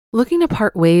Looking to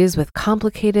part ways with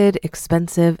complicated,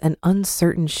 expensive, and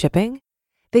uncertain shipping?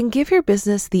 Then give your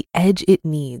business the edge it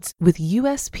needs with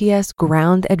USPS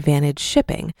Ground Advantage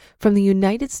shipping from the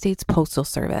United States Postal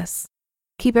Service.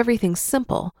 Keep everything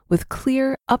simple with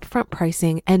clear, upfront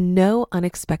pricing and no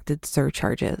unexpected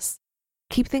surcharges.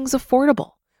 Keep things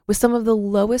affordable with some of the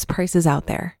lowest prices out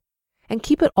there. And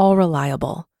keep it all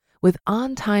reliable with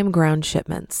on-time ground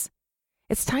shipments.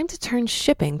 It's time to turn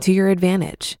shipping to your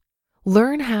advantage.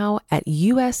 Learn how at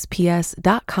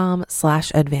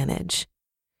USPS.com/advantage.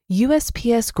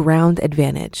 USPS Ground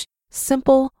Advantage.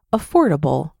 Simple,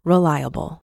 affordable,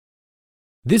 reliable.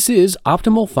 This is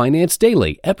Optimal Finance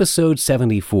Daily, episode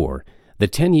 74, The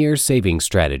 10-Year Savings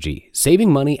Strategy,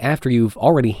 Saving Money After You've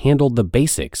Already Handled the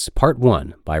Basics, Part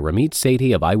 1, by Ramit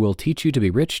Sethi of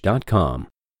IWTYTBR.com.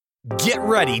 Get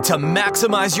ready to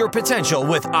maximize your potential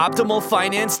with Optimal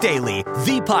Finance Daily,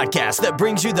 the podcast that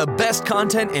brings you the best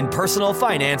content in personal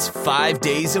finance 5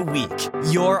 days a week.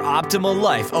 Your optimal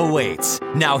life awaits.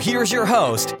 Now here's your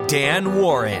host, Dan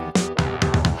Warren.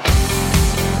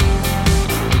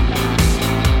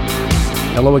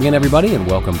 Hello again, everybody, and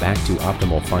welcome back to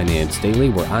Optimal Finance Daily,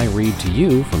 where I read to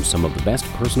you from some of the best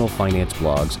personal finance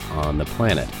blogs on the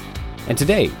planet. And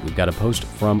today, we've got a post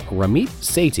from Ramit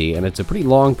Sethi, and it's a pretty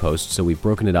long post, so we've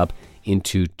broken it up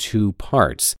into 2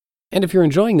 parts. And if you're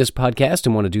enjoying this podcast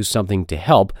and want to do something to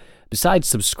help, besides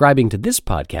subscribing to this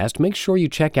podcast, make sure you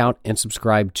check out and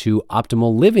subscribe to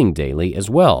Optimal Living Daily as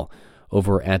well.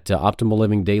 Over at Optimal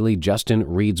Living Daily, Justin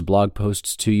reads blog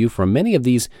posts to you from many of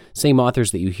these same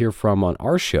authors that you hear from on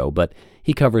our show, but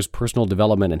he covers personal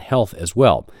development and health as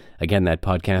well. Again, that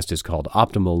podcast is called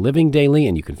Optimal Living Daily,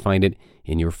 and you can find it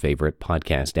in your favorite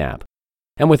podcast app.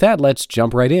 And with that, let's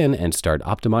jump right in and start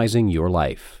optimizing your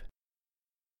life.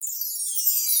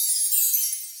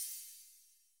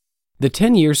 The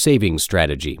 10-Year Savings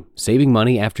Strategy, Saving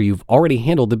Money After You've Already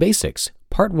Handled the Basics,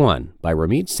 Part 1, by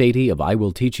Ramit Sethi of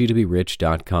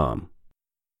IWTYTBR.com.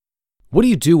 What do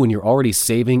you do when you're already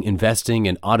saving, investing,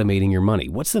 and automating your money?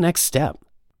 What's the next step?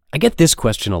 I get this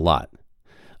question a lot.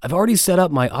 I've already set up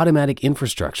my automatic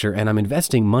infrastructure and I'm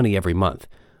investing money every month.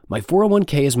 My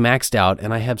 401k is maxed out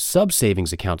and I have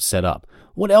sub-savings accounts set up.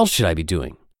 What else should I be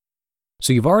doing?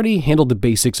 So you've already handled the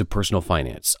basics of personal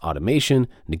finance, automation,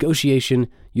 negotiation,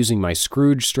 using my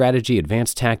Scrooge strategy,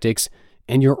 advanced tactics,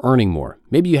 and you're earning more.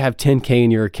 Maybe you have $10K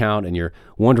in your account and you're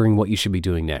wondering what you should be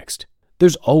doing next.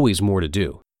 There's always more to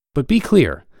do. But be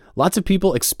clear, lots of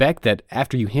people expect that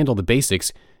after you handle the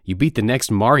basics, you beat the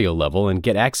next Mario level and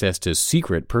get access to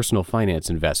secret personal finance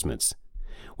investments.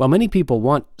 While many people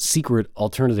want secret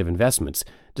alternative investments,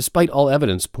 despite all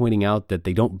evidence pointing out that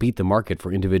they don't beat the market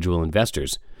for individual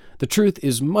investors, the truth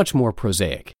is much more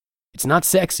prosaic. It's not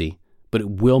sexy, but it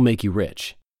will make you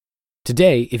rich.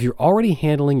 Today, if you're already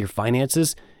handling your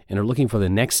finances and are looking for the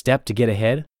next step to get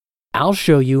ahead, I'll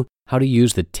show you how to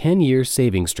use the 10-year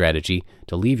saving strategy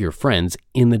to leave your friends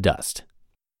in the dust.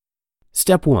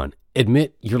 Step 1.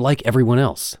 Admit you're like everyone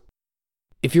else.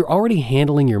 If you're already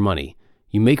handling your money,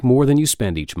 you make more than you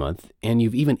spend each month, and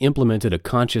you've even implemented a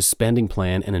conscious spending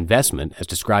plan and investment as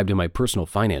described in my personal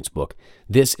finance book,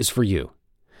 this is for you.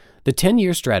 The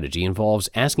 10-year strategy involves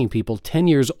asking people 10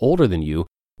 years older than you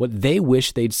what they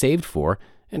wish they'd saved for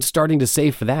and starting to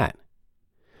save for that.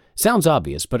 Sounds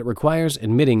obvious, but it requires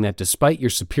admitting that despite your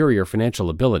superior financial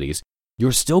abilities,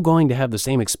 you're still going to have the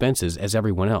same expenses as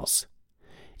everyone else.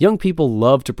 Young people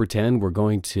love to pretend we're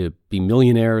going to be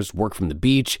millionaires, work from the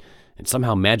beach, and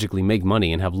somehow magically make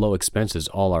money and have low expenses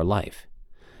all our life.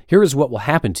 Here is what will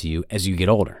happen to you as you get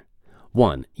older.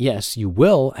 1. Yes, you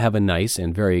will have a nice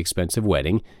and very expensive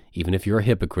wedding, even if you're a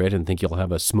hypocrite and think you'll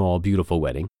have a small, beautiful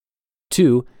wedding.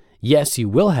 2. Yes, you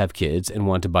will have kids and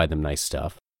want to buy them nice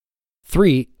stuff.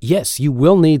 3. Yes, you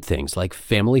will need things like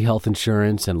family health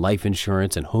insurance and life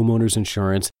insurance and homeowners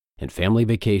insurance and family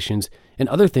vacations and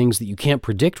other things that you can't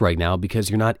predict right now because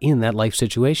you're not in that life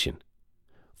situation.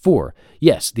 4.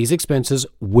 Yes, these expenses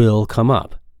will come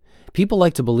up. People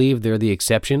like to believe they're the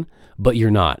exception, but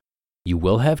you're not. You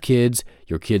will have kids,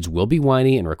 your kids will be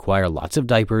whiny and require lots of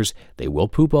diapers, they will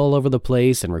poop all over the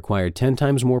place and require 10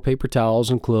 times more paper towels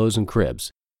and clothes and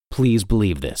cribs. Please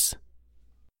believe this.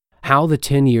 How the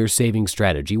 10-year saving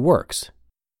strategy works.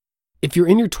 If you're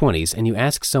in your 20s and you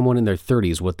ask someone in their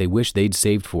 30s what they wish they'd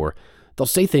saved for, they'll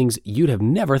say things you'd have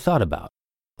never thought about,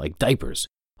 like diapers,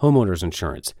 homeowners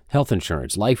insurance, health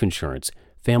insurance, life insurance,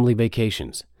 family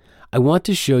vacations. I want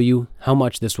to show you how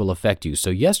much this will affect you,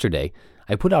 so yesterday,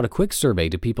 I put out a quick survey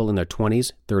to people in their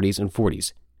 20s, 30s, and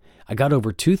 40s. I got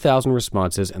over 2,000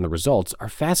 responses, and the results are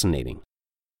fascinating.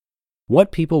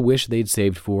 What people wish they'd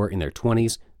saved for in their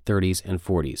 20s, 30s, and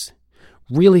 40s.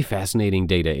 really fascinating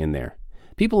data in there.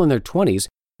 People in their 20s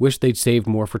wish they'd saved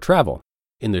more for travel.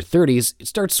 In their 30s, it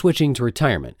starts switching to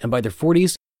retirement, and by their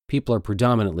 40s, people are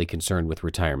predominantly concerned with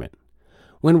retirement.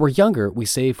 When we're younger, we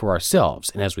save for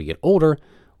ourselves, and as we get older,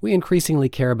 we increasingly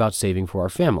care about saving for our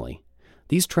family.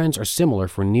 These trends are similar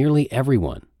for nearly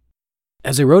everyone.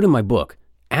 As I wrote in my book,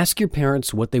 ask your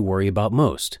parents what they worry about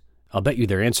most. I'll bet you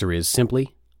their answer is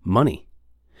simply money.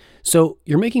 So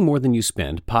you're making more than you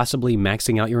spend, possibly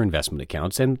maxing out your investment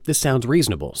accounts, and this sounds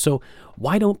reasonable. So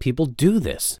why don't people do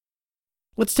this?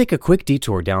 Let's take a quick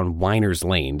detour down whiner's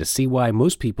lane to see why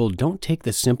most people don't take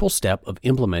the simple step of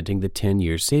implementing the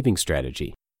 10-year saving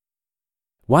strategy.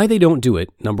 Why they don't do it,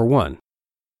 number one.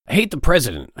 I hate the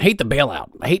president. I hate the bailout.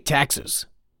 I hate taxes.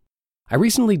 I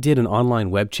recently did an online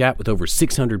web chat with over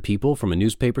 600 people from a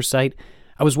newspaper site.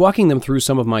 I was walking them through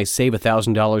some of my Save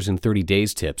 $1,000 in 30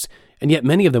 days tips, and yet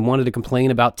many of them wanted to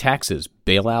complain about taxes,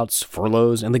 bailouts,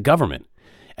 furloughs, and the government.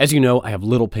 As you know, I have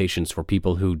little patience for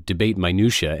people who debate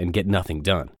minutia and get nothing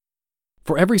done.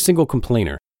 For every single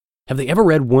complainer, have they ever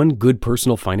read one good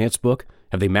personal finance book?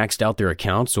 Have they maxed out their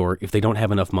accounts, or if they don't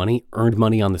have enough money, earned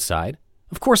money on the side?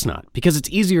 Of course not, because it's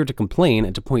easier to complain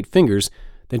and to point fingers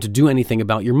than to do anything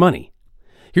about your money.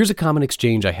 Here's a common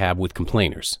exchange I have with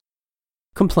complainers.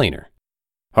 Complainer.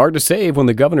 Hard to save when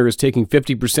the governor is taking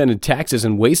 50% in taxes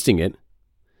and wasting it.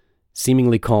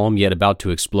 Seemingly calm yet about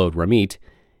to explode Ramit.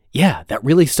 Yeah, that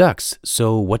really sucks.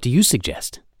 So what do you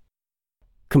suggest?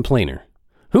 Complainer.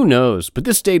 Who knows, but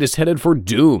this state is headed for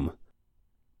doom.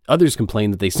 Others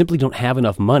complain that they simply don't have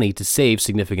enough money to save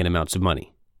significant amounts of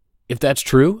money. If that's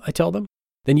true, I tell them,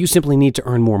 then you simply need to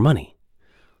earn more money.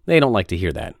 They don't like to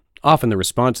hear that. Often the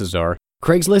responses are,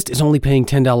 Craigslist is only paying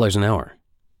 $10 an hour.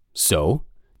 So,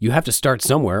 you have to start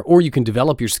somewhere, or you can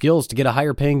develop your skills to get a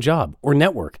higher paying job, or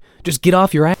network. Just get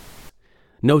off your ass.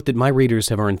 Note that my readers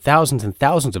have earned thousands and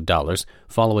thousands of dollars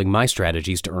following my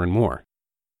strategies to earn more.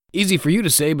 Easy for you to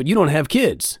say, but you don't have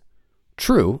kids.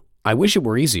 True, I wish it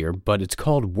were easier, but it's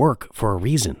called work for a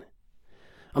reason.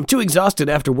 I'm too exhausted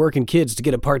after work and kids to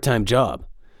get a part-time job.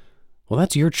 Well,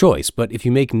 that's your choice, but if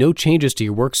you make no changes to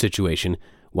your work situation,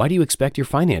 why do you expect your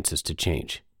finances to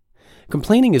change?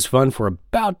 Complaining is fun for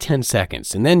about 10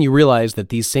 seconds, and then you realize that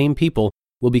these same people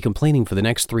will be complaining for the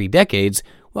next 3 decades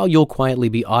while you'll quietly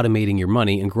be automating your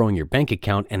money and growing your bank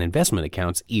account and investment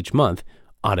accounts each month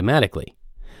automatically.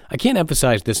 I can't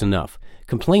emphasize this enough.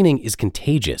 Complaining is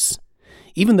contagious.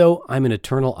 Even though I'm an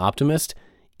eternal optimist,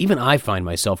 even I find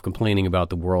myself complaining about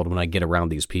the world when I get around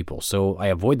these people, so I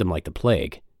avoid them like the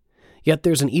plague. Yet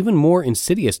there's an even more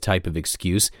insidious type of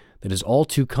excuse that is all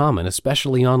too common,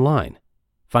 especially online.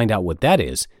 Find out what that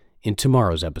is in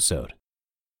tomorrow's episode.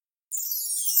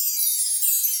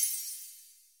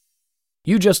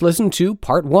 You just listened to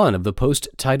part 1 of the post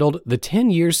titled The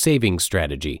 10-Year Savings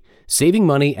Strategy, Saving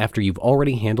Money After You've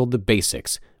Already Handled the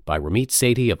Basics by Ramit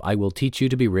Sethi of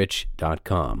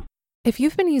IWTYTBR.com. If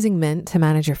you've been using Mint to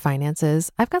manage your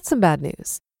finances, I've got some bad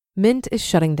news. Mint is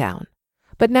shutting down.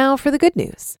 But now for the good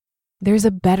news. There's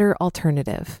a better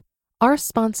alternative. Our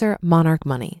sponsor, Monarch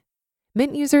Money.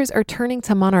 Mint users are turning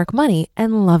to Monarch Money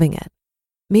and loving it.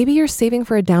 Maybe you're saving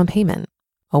for a down payment,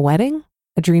 a wedding,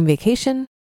 a dream vacation,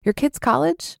 your kid's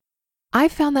college.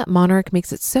 I've found that Monarch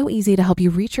makes it so easy to help you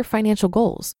reach your financial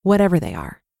goals, whatever they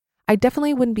are. I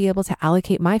definitely wouldn't be able to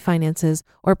allocate my finances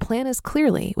or plan as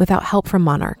clearly without help from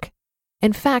Monarch.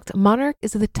 In fact, Monarch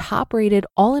is the top-rated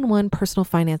all-in-one personal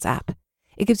finance app.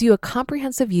 It gives you a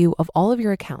comprehensive view of all of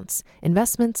your accounts,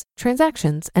 investments,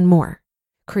 transactions, and more.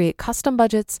 Create custom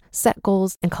budgets, set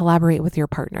goals, and collaborate with your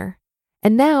partner.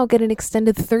 And now get an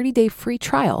extended 30-day free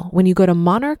trial when you go to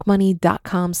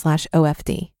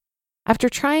monarchmoney.com/OFD. After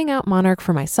trying out Monarch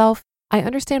for myself, I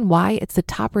understand why it's the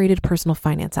top-rated personal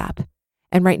finance app.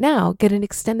 And right now, get an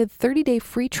extended 30-day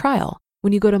free trial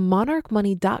when you go to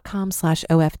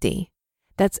monarchmoney.com/OFD.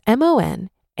 That's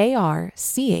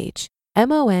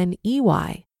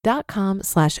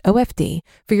monarchmoney.com/OFD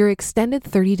for your extended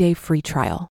 30-day free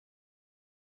trial.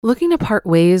 Looking to part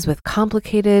ways with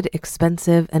complicated,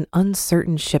 expensive, and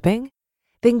uncertain shipping?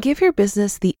 Then give your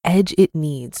business the edge it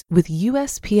needs with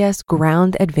USPS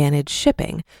Ground Advantage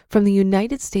shipping from the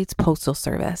United States Postal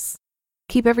Service.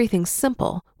 Keep everything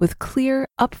simple with clear,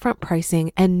 upfront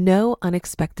pricing and no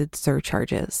unexpected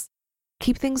surcharges.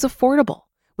 Keep things affordable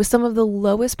with some of the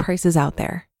lowest prices out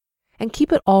there. And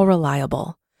keep it all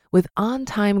reliable with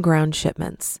on-time ground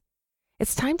shipments.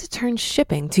 It's time to turn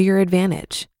shipping to your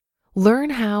advantage. Learn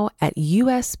how at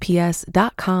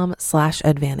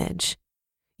USPS.com/advantage.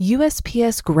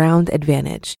 USPS Ground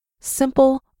Advantage.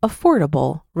 Simple,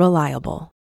 affordable,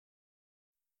 reliable.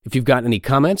 If you've got any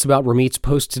comments about Ramit's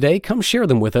post today, come share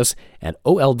them with us at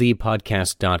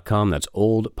oldpodcast.com. That's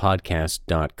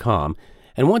oldpodcast.com.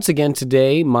 And once again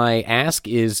today, my ask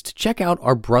is to check out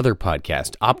our brother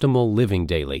podcast, Optimal Living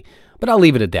Daily. But I'll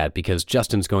leave it at that because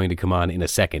Justin's going to come on in a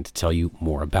second to tell you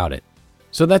more about it.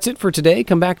 So that's it for today.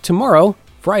 Come back tomorrow,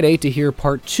 Friday, to hear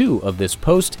part 2 of this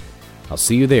post. I'll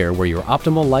see you there where your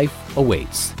optimal life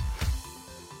awaits.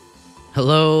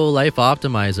 Hello, Life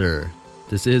Optimizer.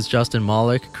 This is Justin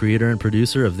Malik, creator and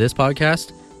producer of this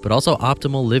podcast, but also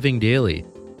Optimal Living Daily,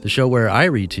 the show where I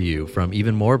read to you from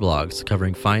even more blogs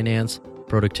covering finance,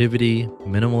 productivity,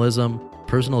 minimalism,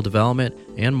 personal development,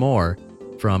 and more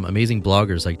from amazing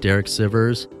bloggers like Derek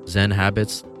Sivers, Zen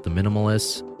Habits, The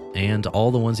Minimalists, and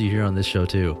all the ones you hear on this show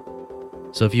too.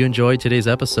 So if you enjoyed today's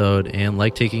episode and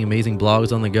like taking amazing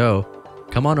blogs on the go,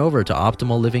 come on over to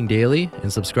Optimal Living Daily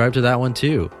and subscribe to that one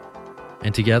too.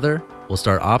 And together, we'll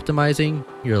start optimizing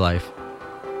your life.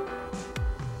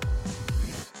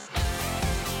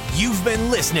 You've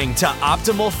been listening to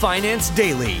Optimal Finance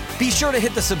Daily. Be sure to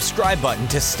hit the subscribe button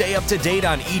to stay up to date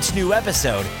on each new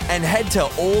episode and head to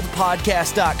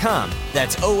oldpodcast.com.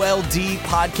 That's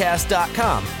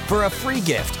oldpodcast.com for a free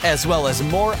gift as well as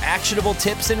more actionable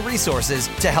tips and resources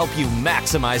to help you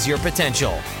maximize your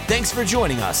potential. Thanks for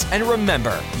joining us, and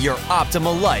remember, your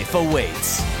optimal life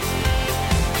awaits.